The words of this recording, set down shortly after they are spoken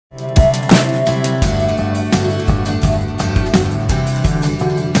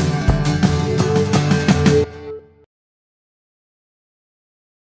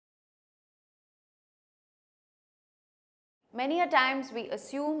Many a times we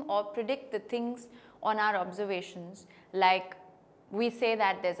assume or predict the things on our observations, like we say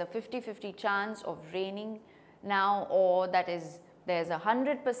that there's a 50-50 chance of raining now, or that is there's a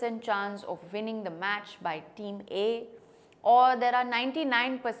 100% chance of winning the match by team A, or there are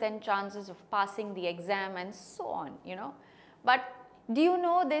 99% chances of passing the exam and so on, you know. But do you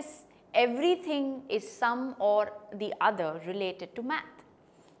know this? Everything is some or the other related to math.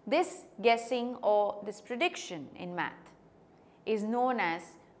 This guessing or this prediction in math is known as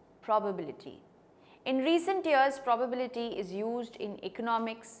probability. In recent years, probability is used in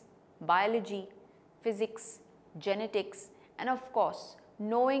economics, biology, physics, genetics, and of course,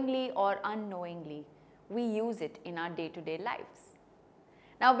 knowingly or unknowingly, we use it in our day-to-day lives.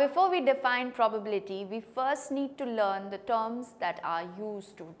 Now, before we define probability, we first need to learn the terms that are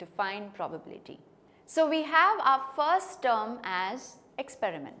used to define probability. So, we have our first term as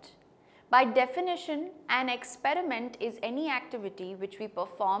experiment. By definition, an experiment is any activity which we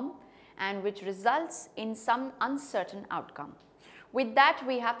perform and which results in some uncertain outcome. With that,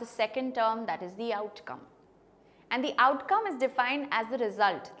 we have the second term, that is the outcome. And the outcome is defined as the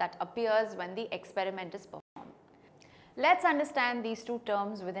result that appears when the experiment is performed. Let's understand these two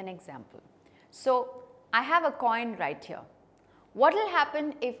terms with an example. So, I have a coin right here. What will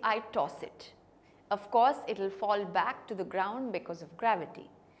happen if I toss it? Of course, it will fall back to the ground because of gravity.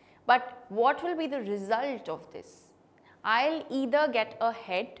 But what will be the result of this? I'll either get a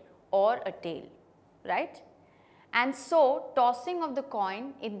head or a tail, right? And so, tossing of the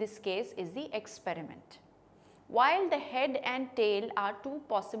coin in this case is the experiment. While the head and tail are two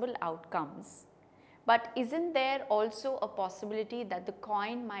possible outcomes, but isn't there also a possibility that the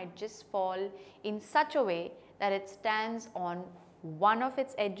coin might just fall in such a way that it stands on one of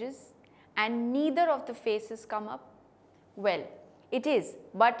its edges and neither of the faces come up? Well, it is,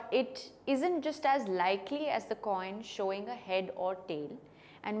 but it isn't just as likely as the coin showing a head or tail,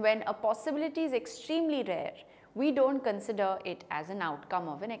 and when a possibility is extremely rare, we don't consider it as an outcome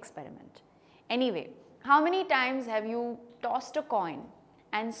of an experiment. Anyway, how many times have you tossed a coin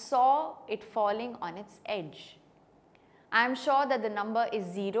and saw it falling on its edge? I am sure that the number is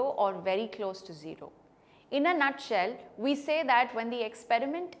 0 or very close to 0. In a nutshell, we say that when the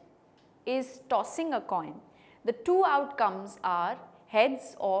experiment is tossing a coin, the two outcomes are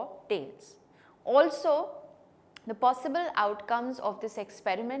heads or tails. Also, the possible outcomes of this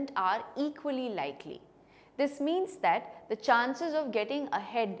experiment are equally likely. This means that the chances of getting a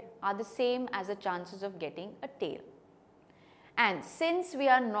head are the same as the chances of getting a tail. And since we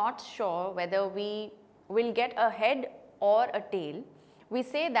are not sure whether we will get a head or a tail, we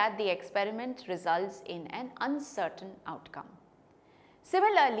say that the experiment results in an uncertain outcome.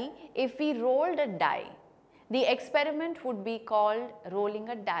 Similarly, if we rolled a die, the experiment would be called rolling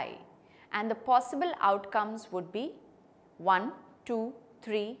a die, and the possible outcomes would be 1, 2,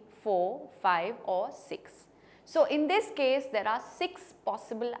 3, 4, 5 or 6. So, in this case, there are 6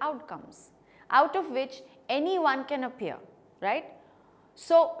 possible outcomes, out of which any one can appear, right?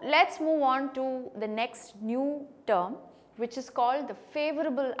 So, let's move on to the next new term, which is called the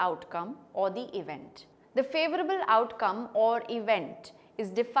favorable outcome or the event. The favorable outcome or event is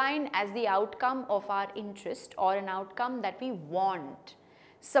defined as the outcome of our interest or an outcome that we want.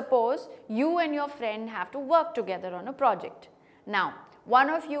 Suppose you and your friend have to work together on a project. Now, one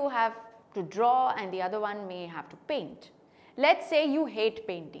of you have to draw and the other one may have to paint. Let's say you hate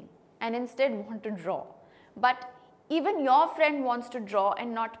painting and instead want to draw, but even your friend wants to draw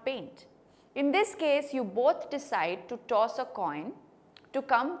and not paint. In this case, you both decide to toss a coin to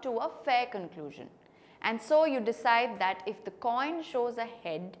come to a fair conclusion. And so you decide that if the coin shows a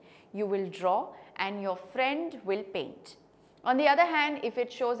head, you will draw and your friend will paint. On the other hand, if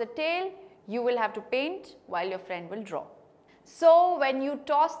it shows a tail, you will have to paint while your friend will draw. So when you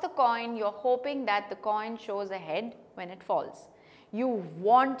toss the coin, you're hoping that the coin shows a head when it falls. You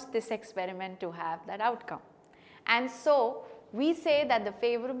want this experiment to have that outcome. And so we say that the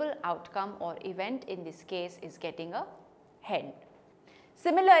favorable outcome or event in this case is getting a head.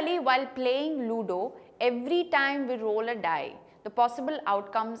 Similarly, while playing Ludo, every time we roll a die, the possible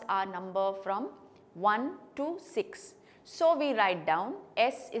outcomes are number from 1 to 6. So we write down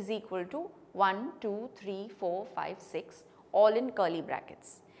S is equal to 1, 2, 3, 4, 5, 6 all in curly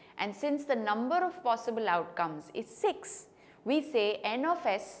brackets. And since the number of possible outcomes is 6, we say N of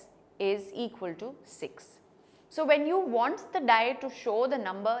S is equal to 6. So when you want the die to show the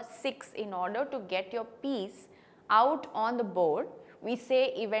number 6 in order to get your piece out on the board, we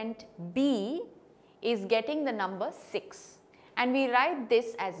say event B is getting the number 6. And we write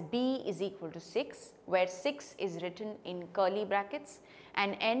this as B is equal to 6, where 6 is written in curly brackets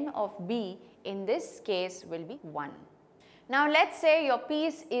and N of B in this case will be 1. Now let's say your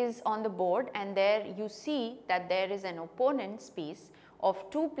piece is on the board and there you see that there is an opponent's piece of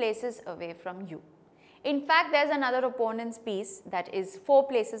 2 places away from you. In fact, there is another opponent's piece that is 4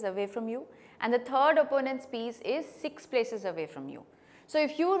 places away from you, and the third opponent's piece is 6 places away from you. So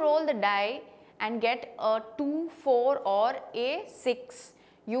if you roll the die and get a 2, 4 or a 6,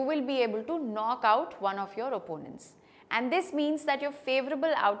 you will be able to knock out one of your opponents. And this means that your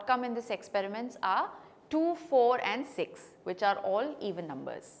favorable outcome in this experiment are 2, 4 and 6, which are all even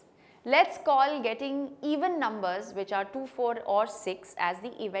numbers. Let's call getting even numbers, which are 2, 4 or 6, as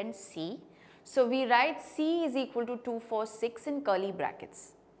the event C. So we write C is equal to 2, 4, 6 in curly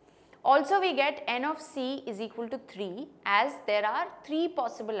brackets. Also we get n of C is equal to 3, as there are 3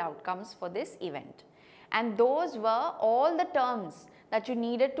 possible outcomes for this event. And those were all the terms that you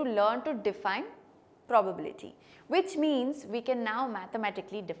needed to learn to define probability, which means we can now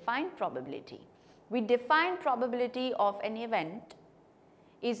mathematically define probability. We define probability of an event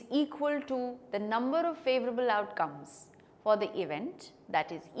is equal to the number of favorable outcomes for the event, that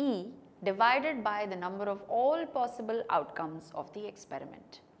is E, divided by the number of all possible outcomes of the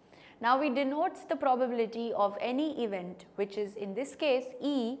experiment. Now we denote the probability of any event, which is in this case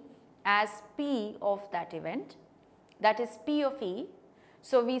E, as P of that event, that is P of E.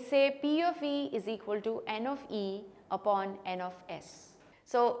 So we say P of E is equal to n of E upon n of S.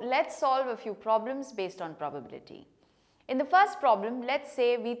 So let's solve a few problems based on probability. In the first problem, let's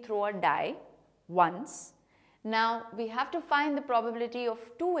say we throw a die once. Now we have to find the probability of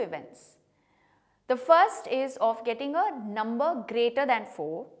 2 events. The first is of getting a number greater than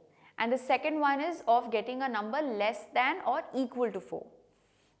 4, and the second one is of getting a number less than or equal to 4.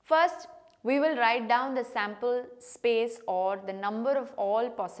 First, we will write down the sample space or the number of all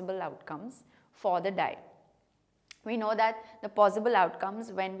possible outcomes for the die. We know that the possible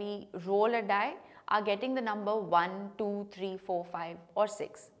outcomes when we roll a die are getting the number 1, 2, 3, 4, 5 or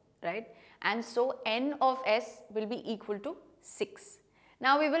 6, right? And so n of S will be equal to 6.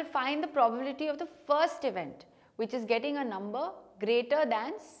 Now we will find the probability of the first event, which is getting a number greater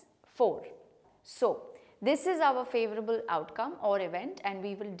than 4. So this is our favorable outcome or event, and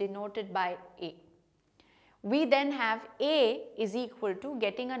we will denote it by A. We then have A is equal to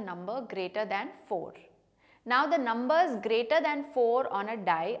getting a number greater than 4. Now the numbers greater than 4 on a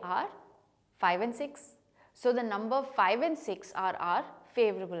die are 5 and 6. So the number 5 and 6 are our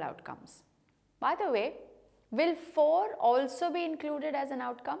favorable outcomes. By the way, will 4 also be included as an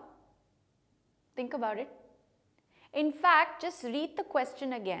outcome? Think about it. In fact, just read the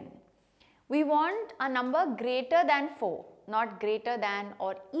question again. We want a number greater than 4, not greater than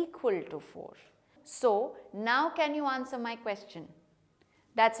or equal to 4. So now can you answer my question?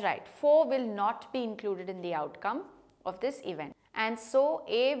 That's right, 4 will not be included in the outcome of this event. And so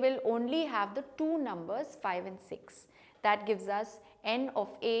A will only have the 2 numbers 5 and 6. That gives us n of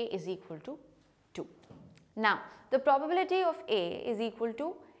A is equal to 2. Now, the probability of A is equal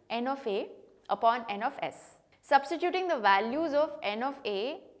to n of A upon n of S. Substituting the values of n of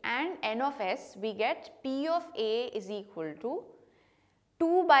A and n of S, we get P of A is equal to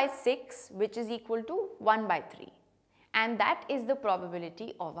 2 by 6, which is equal to 1 by 3. And that is the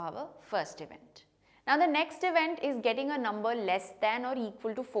probability of our first event. Now the next event is getting a number less than or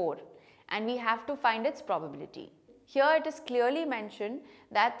equal to 4, and we have to find its probability. Here it is clearly mentioned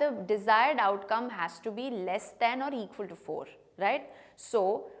that the desired outcome has to be less than or equal to 4, right?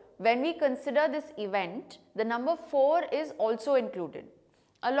 So when we consider this event, the number 4 is also included.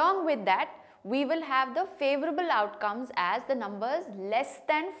 Along with that, we will have the favorable outcomes as the numbers less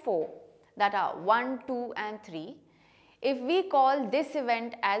than 4, that are 1, 2 and 3. If we call this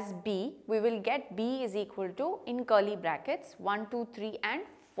event as B, we will get B is equal to, in curly brackets, 1, 2, 3 and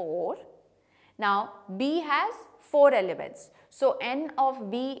 4. Now B has 4 elements, so n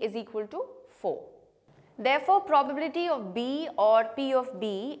of B is equal to 4. Therefore, probability of B or P of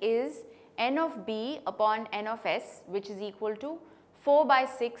B is n of B upon n of S, which is equal to 4 by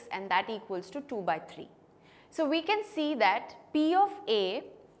 6, and that equals to 2 by 3. So we can see that P of A,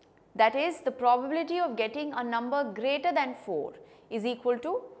 that is the probability of getting a number greater than 4, is equal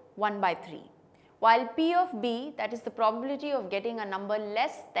to 1 by 3. While P of B, that is the probability of getting a number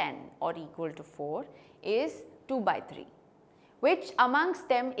less than or equal to 4, is 2 by 3. Which amongst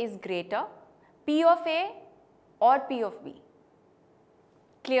them is greater, P of A or P of B?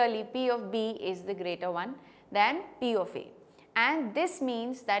 Clearly P of B is the greater one than P of A. And this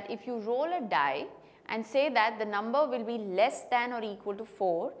means that if you roll a die and say that the number will be less than or equal to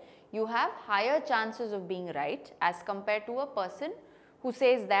 4, you have higher chances of being right as compared to a person who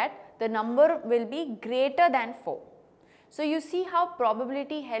says that the number will be greater than 4. So you see how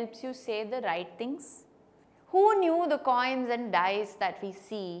probability helps you say the right things. Who knew the coins and dice that we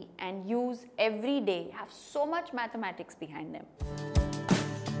see and use every day have so much mathematics behind them?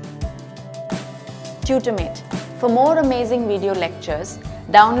 Tutormate. For more amazing video lectures,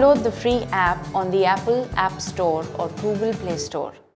 download the free app on the Apple App Store or Google Play Store.